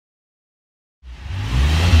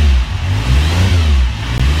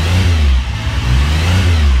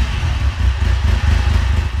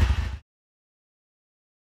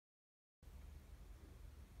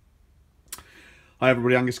Hi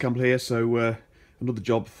everybody, Angus Campbell here. So another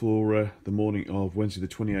job for the morning of Wednesday the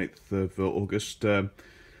 28th of August.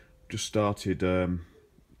 Just started a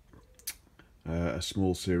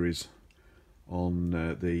small series on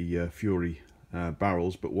the Fury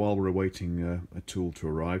barrels, but while we're awaiting a tool to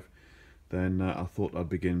arrive, then I thought I'd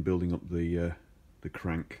begin building up the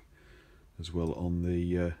crank as well on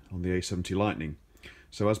the A70 Lightning.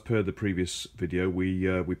 So as per the previous video,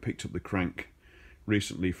 we picked up the crank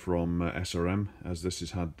recently from SRM, as this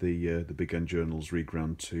has had the big end journals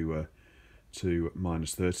reground to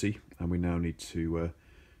 -30, and we now need to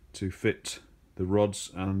fit the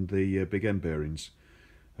rods and the big end bearings.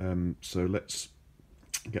 So let's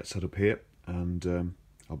get set up here, and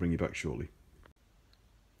I'll bring you back shortly.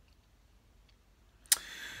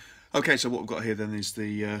 Okay, so what we've got here then is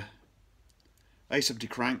the A70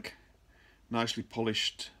 crank, nicely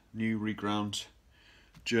polished, new reground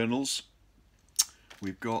journals.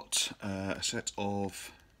 We've got a set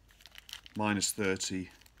of -30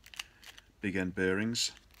 big end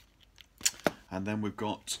bearings, and then we've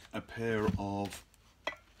got a pair of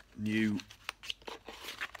new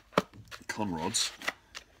con rods.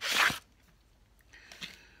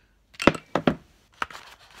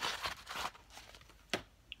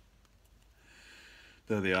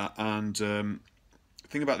 There they are, and the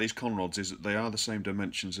thing about these con rods is that they are the same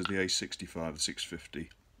dimensions as the A65, the 650.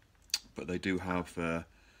 But they do have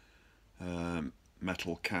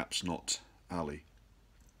metal caps, not alley,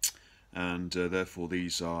 and therefore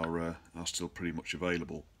these are still pretty much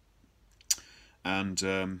available. And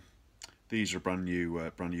these are brand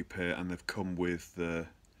new pair, and they've come with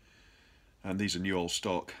and these are new old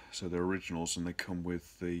stock, so they're originals, and they come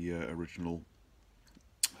with the original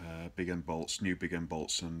big end bolts, new big end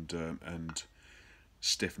bolts, and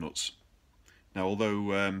stiff nuts. Now,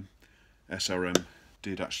 although SRM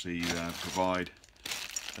did actually provide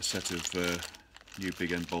a set of new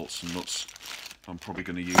big end bolts and nuts, I'm probably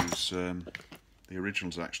going to use the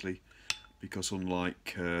originals actually, because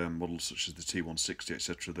unlike models such as the T160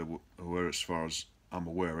 etc, there were, as far as I'm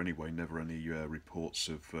aware anyway, never any reports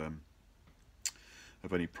of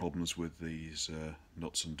any problems with these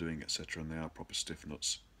nuts undoing etc, and they are proper stiff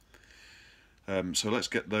nuts. So let's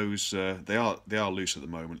get those. They are loose at the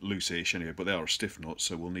moment, loose-ish anyway, but they are a stiff nut,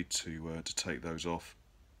 so we'll need to take those off,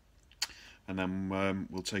 and then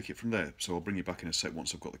we'll take it from there. So I'll bring you back in a sec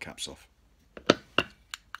once I've got the caps off.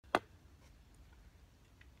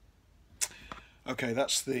 Okay,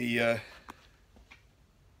 that's the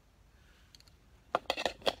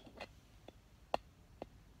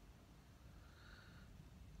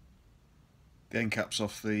end caps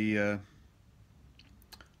off the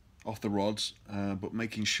rods, but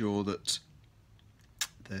making sure that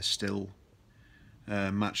they're still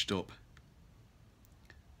matched up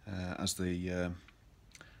as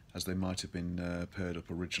they might have been paired up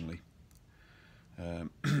originally.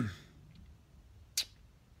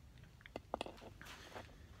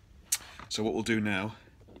 So what we'll do now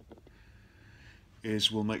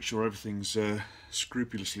is we'll make sure everything's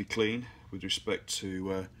scrupulously clean with respect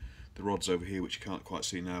to the rods over here, which you can't quite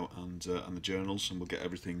see now, and the journals, and we'll get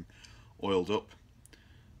everything oiled up,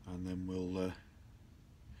 and then we'll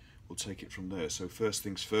take it from there. So first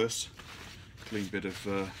things first, clean bit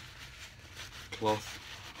of cloth.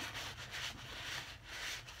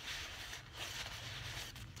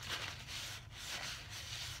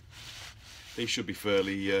 These should be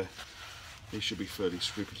fairly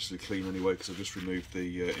scrupulously clean anyway, because I've just removed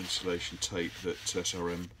the insulation tape that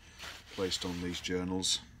SRM placed on these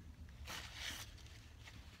journals.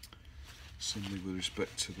 Similarly with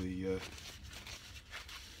respect to the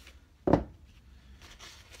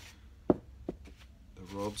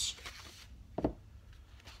rods.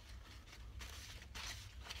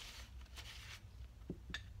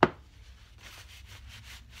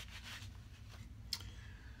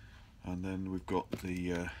 And then we've got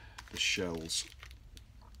the shells,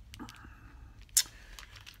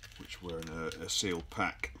 which were in a sealed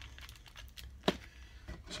pack.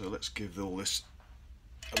 So let's give all this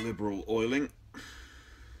a liberal oiling.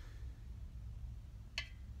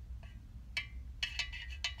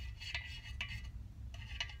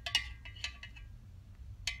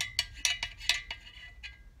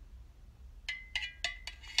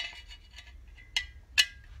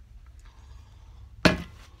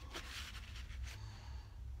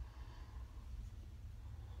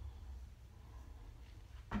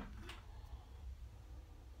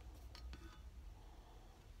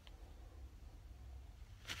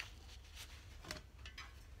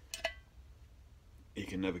 You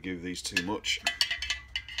can never give these too much.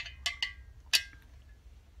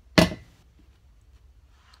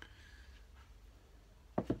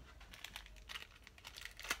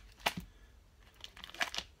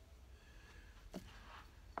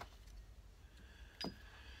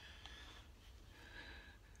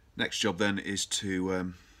 Next job then is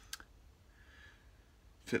to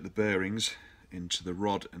fit the bearings into the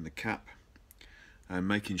rod and the cap, and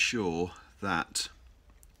making sure that,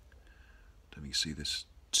 I don't think you see this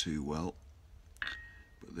too well,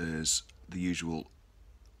 but there's the usual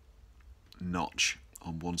notch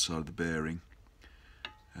on one side of the bearing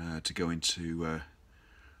to go into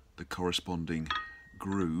the corresponding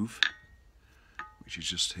groove, which is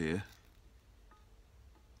just here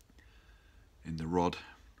in the rod,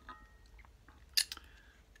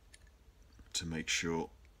 to make sure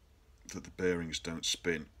that the bearings don't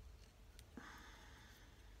spin.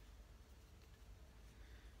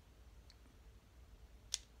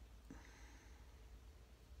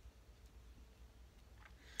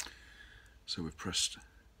 So we've pressed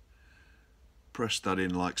that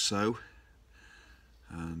in like so,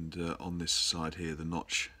 and on this side here the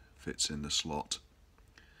notch fits in the slot.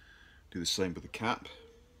 Do the same with the cap.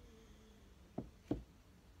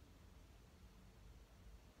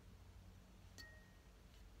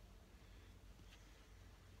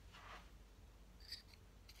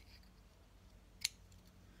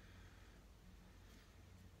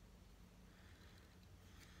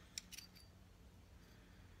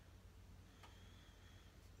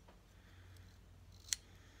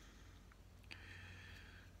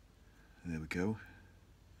 There we go.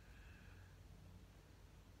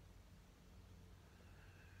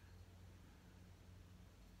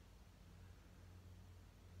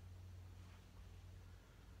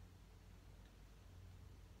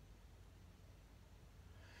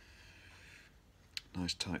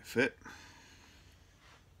 Nice tight fit.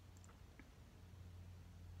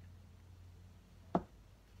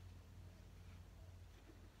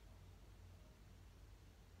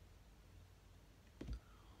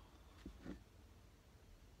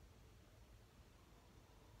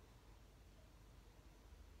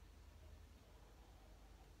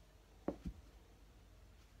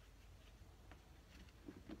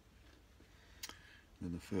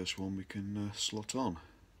 And the first one we can slot on.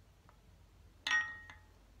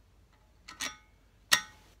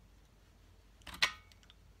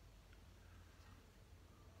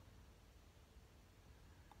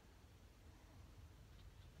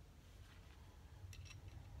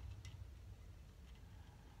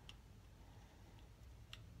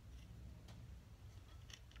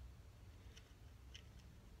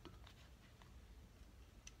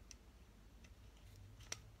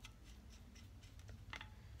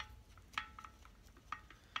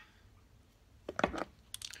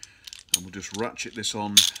 And we'll just ratchet this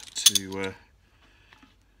on to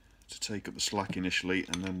take up the slack initially,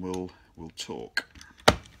 and then we'll torque.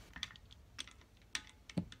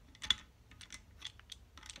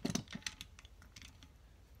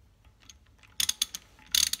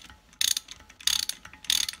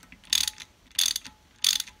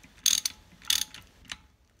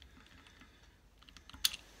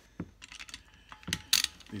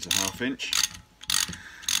 These are 1/2 inch.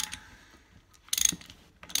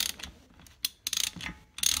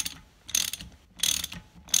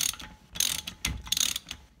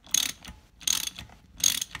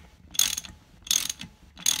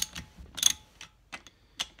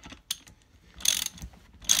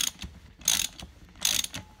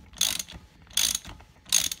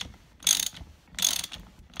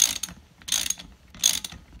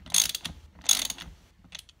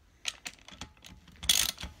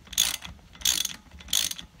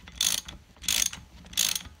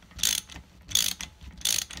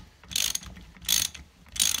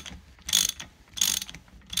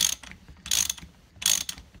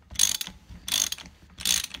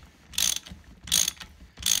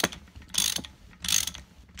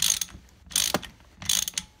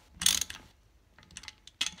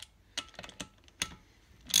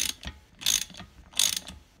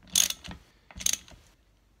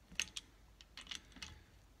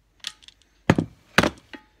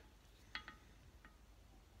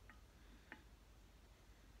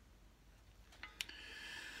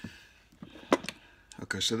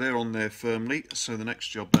 Okay, so they're on there firmly, so the next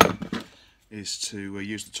job then is to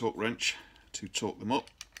use the torque wrench to torque them up.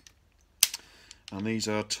 And these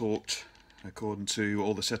are torqued according to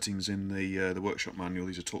all the settings in the workshop manual.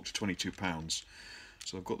 These are torqued to 22 pounds.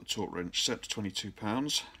 So I've got the torque wrench set to 22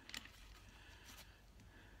 pounds.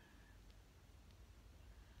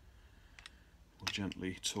 We'll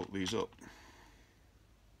gently torque these up.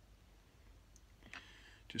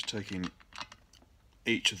 Just taking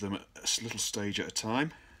each of them at a little stage at a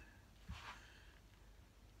time.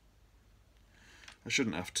 I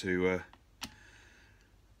shouldn't have to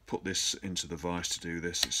put this into the vise to do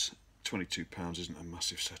this. It's 22 pounds isn't a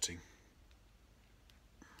massive setting.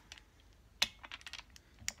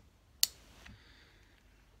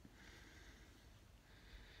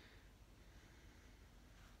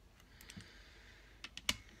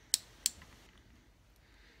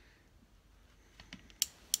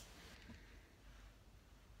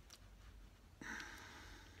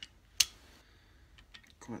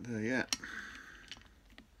 quite there yet.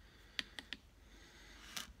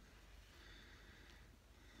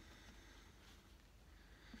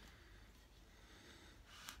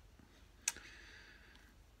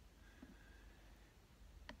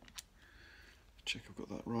 Check I've got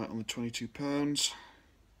that right on the £22.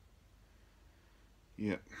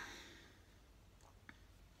 Yep.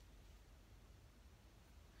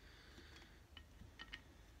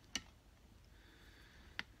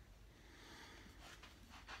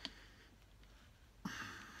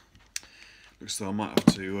 Looks though I might have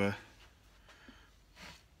to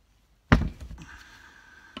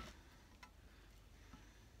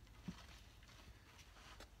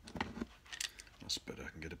that's better, I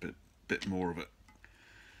can get a bit more of it.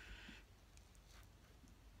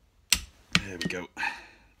 There we go.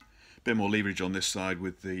 Bit more leverage on this side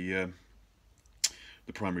with the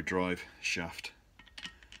primary drive shaft,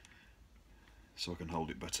 so I can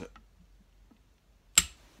hold it better.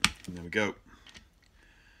 And there we go.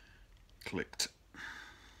 Clicked.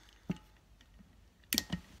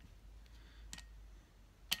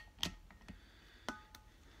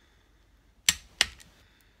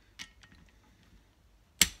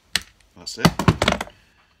 That's it.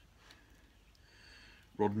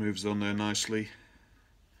 Rod moves on there nicely.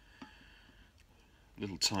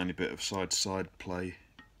 Little tiny bit of side-to-side play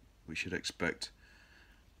we should expect,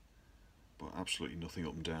 but absolutely nothing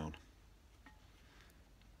up and down.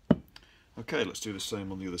 Okay, let's do the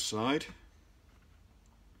same on the other side.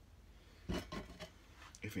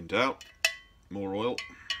 If in doubt, more oil.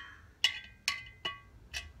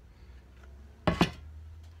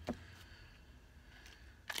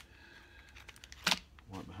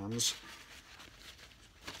 Wipe my hands.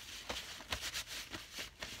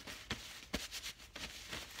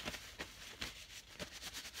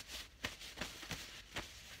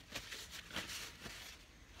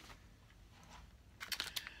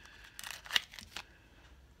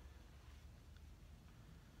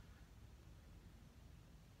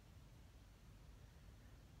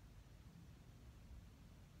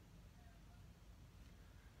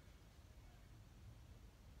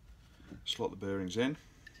 Slot the bearings in.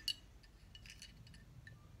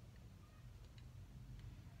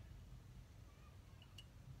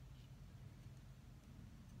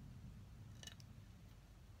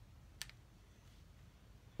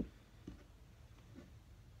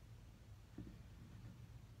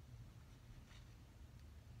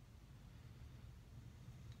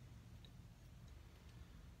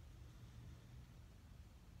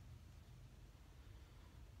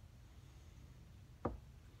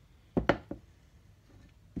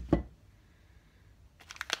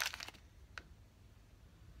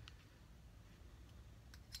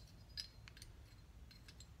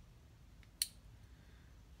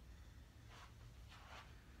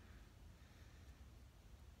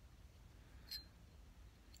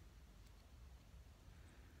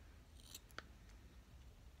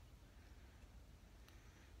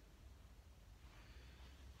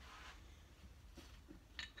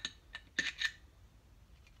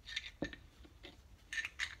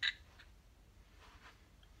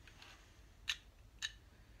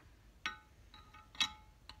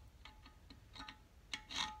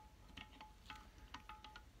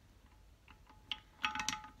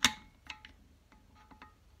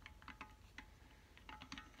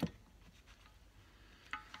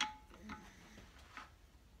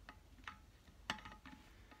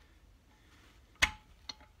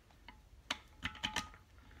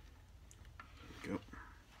 Go.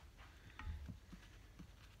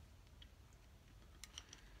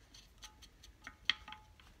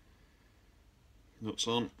 Nuts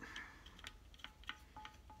on.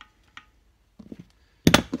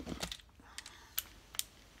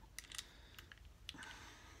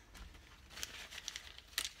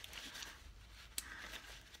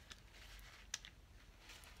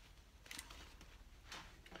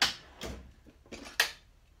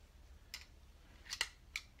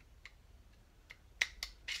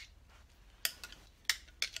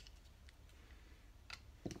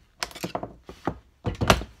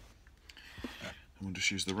 We'll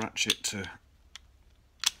just use the ratchet to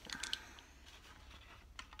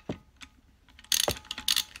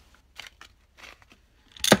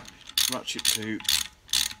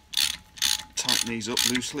tighten these up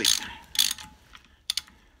loosely.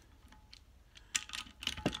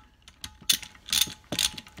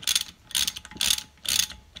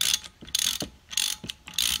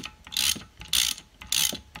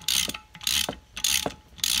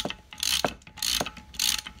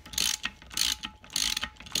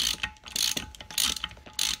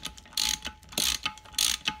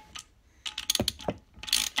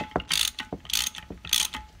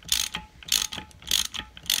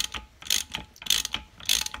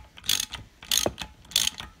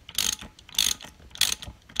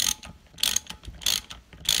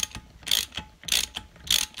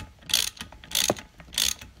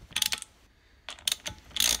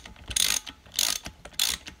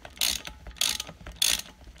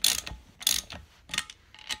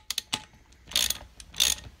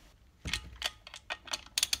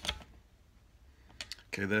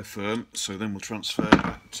 Okay, they're firm, so then we'll transfer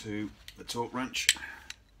back to the torque wrench.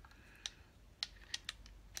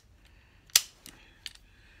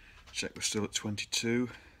 Check we're still at 22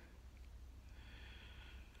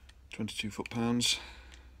 foot-pounds.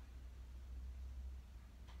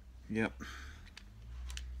 Yep.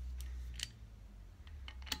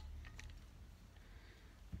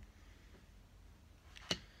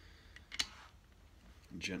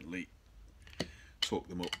 Gently torque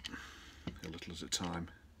them up a little at a time.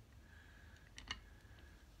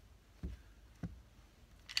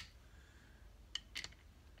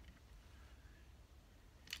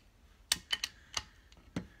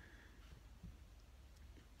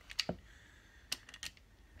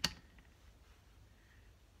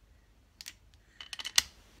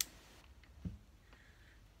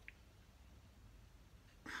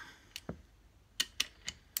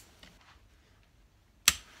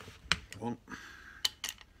 One,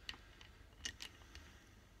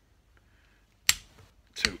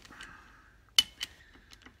 two.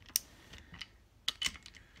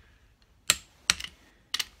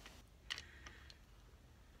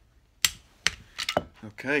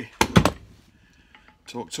 Okay,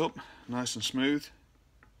 torqued up, nice and smooth.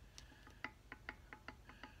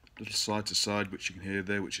 Little side to side, which you can hear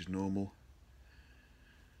there, which is normal.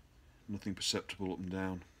 Nothing perceptible up and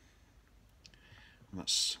down, and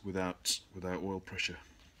that's without oil pressure.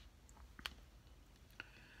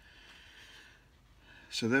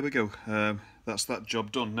 So there we go. That's that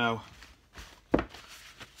job done. Now,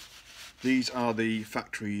 these are the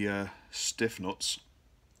factory stiff nuts.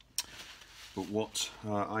 But what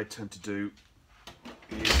I tend to do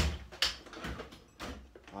is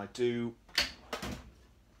I do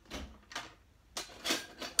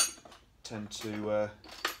tend to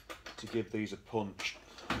give these a punch.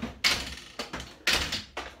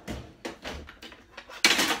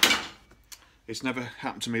 It's never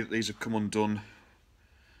happened to me that these have come undone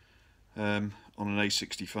on an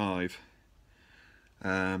A65,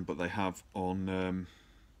 but they have on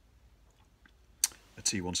a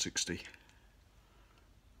T160.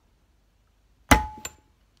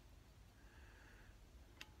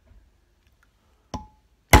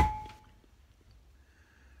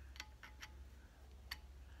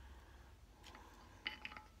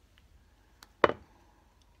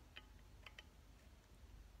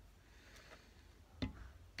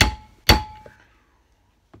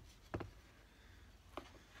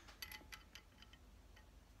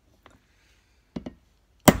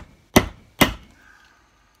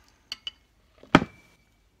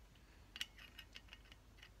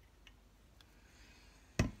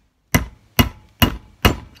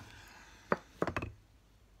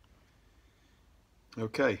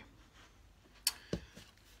 Okay.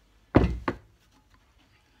 There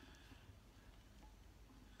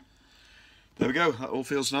we go. That all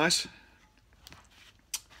feels nice.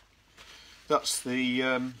 That's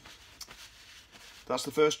the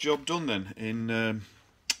first job done then in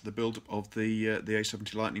the build-up of the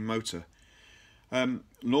A70 Lightning motor.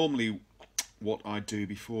 Normally, what I do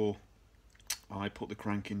before I put the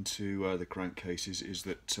crank into the crankcases is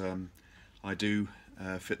that I do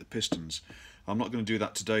fit the pistons. I'm not going to do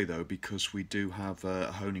that today though, because we do have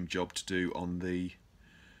a honing job to do on the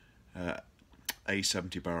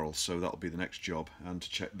A70 barrel, so that'll be the next job, and to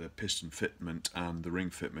check the piston fitment and the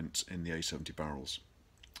ring fitment in the A70 barrels.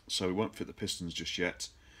 So we won't fit the pistons just yet,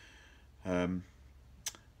 and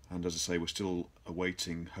as I say, we're still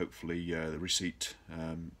awaiting hopefully the receipt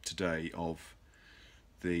today of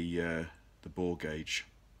the bore gauge,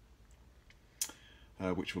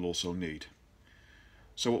 which we'll also need.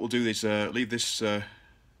 So what we'll do is leave this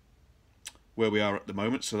where we are at the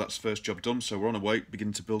moment. So that's the first job done. So we're on our way,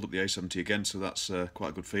 beginning to build up the A70 again. So that's quite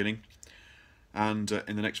a good feeling. And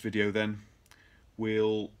in the next video, then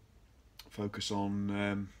we'll focus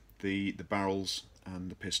on the barrels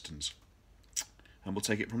and the pistons, and we'll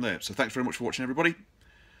take it from there. So thanks very much for watching, everybody.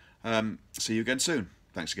 See you again soon.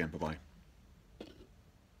 Thanks again. Bye bye.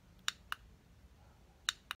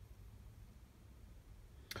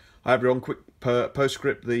 Hi everyone, quick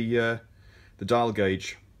postscript. The dial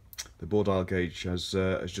gauge, the bore dial gauge has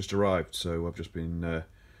just arrived, so I've just been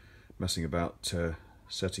messing about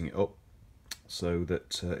setting it up so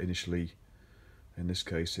that initially, in this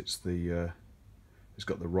case, it's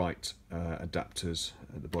got the right adapters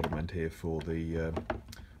at the bottom end here for the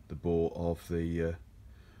bore of the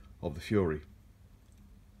Fury.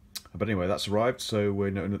 But anyway, that's arrived, so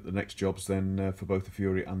we're knowing that the next jobs then for both the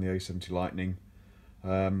Fury and the A70 Lightning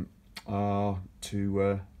are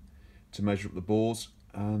to measure up the bores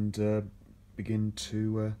and begin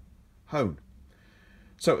to hone.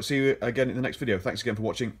 So see you again in the next video. Thanks again for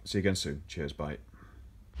watching. See you again soon. Cheers, bye.